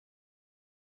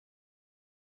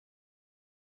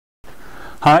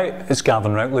Hi, it's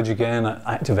Gavin Routledge again at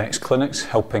ActiveX Clinics,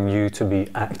 helping you to be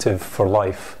active for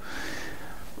life.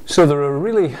 So there are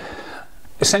really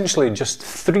essentially just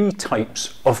three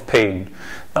types of pain.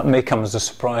 That may come as a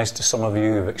surprise to some of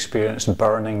you who've experienced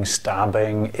burning,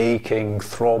 stabbing, aching,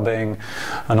 throbbing,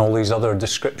 and all these other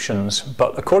descriptions.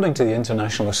 But according to the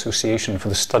International Association for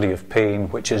the Study of Pain,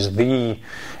 which is the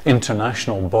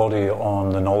international body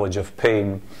on the knowledge of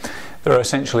pain, there are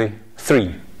essentially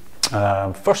three.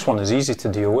 First one is easy to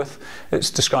deal with. It's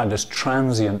described as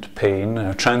transient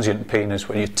pain. Transient pain is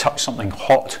when you touch something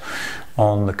hot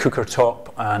on the cooker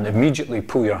top and immediately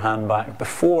pull your hand back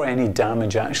before any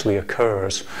damage actually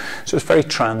occurs. So it's very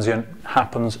transient,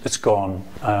 happens, it's gone.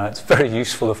 It's very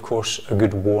useful, of course, a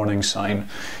good warning sign.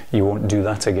 You won't do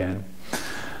that again.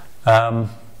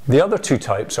 The other two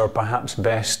types are perhaps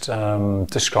best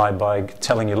described by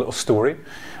telling you a little story.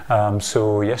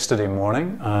 So yesterday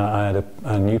morning I had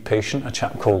a new patient, a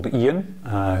chap called Ian,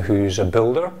 who's a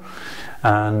builder,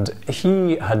 and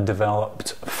he had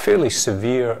developed fairly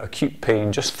severe acute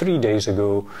pain just 3 days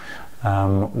ago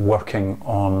working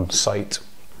on site.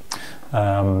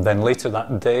 Then later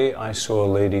that day I saw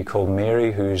a lady called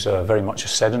Mary, who's very much a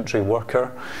sedentary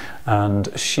worker,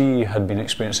 and she had been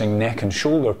experiencing neck and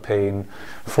shoulder pain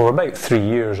for about 3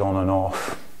 years on and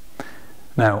off.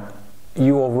 Now,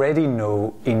 you already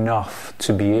know enough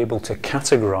to be able to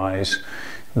categorize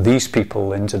these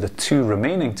people into the two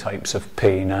remaining types of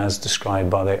pain as described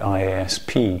by the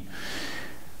IASP.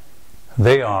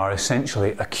 They are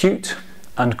essentially acute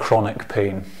and chronic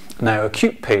pain. Now,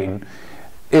 acute pain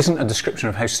isn't a description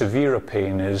of how severe a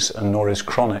pain is, and nor is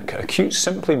chronic. Acute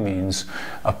simply means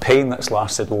a pain that's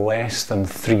lasted less than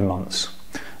 3 months.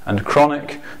 And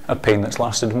chronic, a pain that's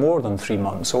lasted more than 3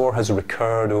 months or has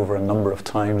recurred over a number of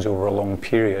times over a long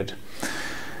period.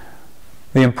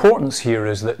 The importance here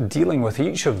is that dealing with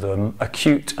each of them,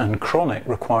 acute and chronic,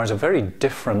 requires a very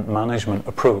different management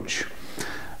approach.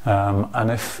 And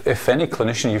if any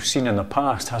clinician you've seen in the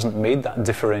past hasn't made that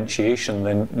differentiation,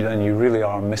 then you really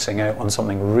are missing out on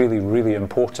something really, really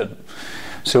important.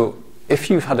 So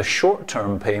if you've had a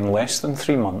short-term pain less than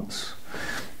 3 months,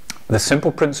 the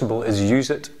simple principle is use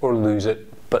it or lose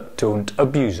it, but don't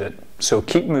abuse it. So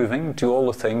keep moving, do all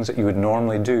the things that you would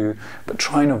normally do, but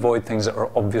try and avoid things that are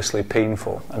obviously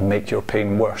painful and make your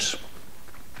pain worse.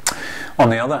 On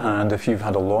the other hand, if you've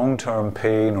had a long-term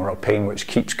pain or a pain which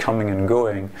keeps coming and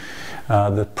going,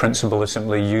 the principle is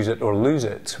simply use it or lose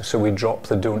it. So we drop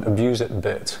the don't abuse it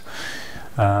bit.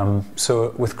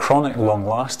 So with chronic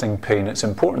long-lasting pain, it's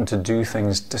important to do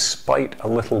things despite a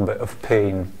little bit of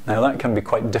pain. Now that can be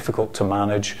quite difficult to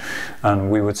manage, and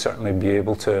we would certainly be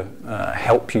able to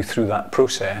help you through that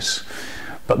process.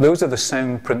 But those are the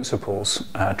sound principles.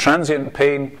 Transient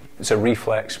pain, it's a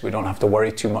reflex. We don't have to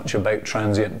worry too much about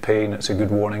transient pain. It's a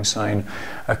good warning sign.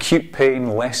 Acute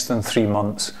pain, less than 3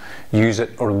 months, use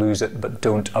it or lose it, but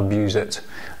don't abuse it.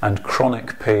 And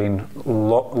chronic pain,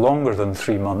 longer than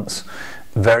 3 months,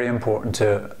 very important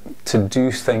to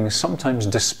do things sometimes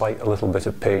despite a little bit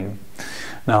of pain.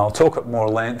 Now I'll talk at more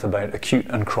length about acute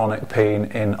and chronic pain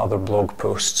in other blog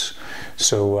posts.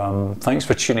 So thanks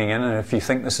for tuning in, and if you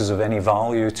think this is of any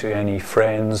value to any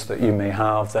friends that you may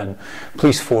have, then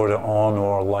please forward it on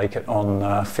or like it on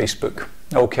Facebook.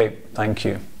 Okay, thank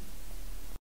you.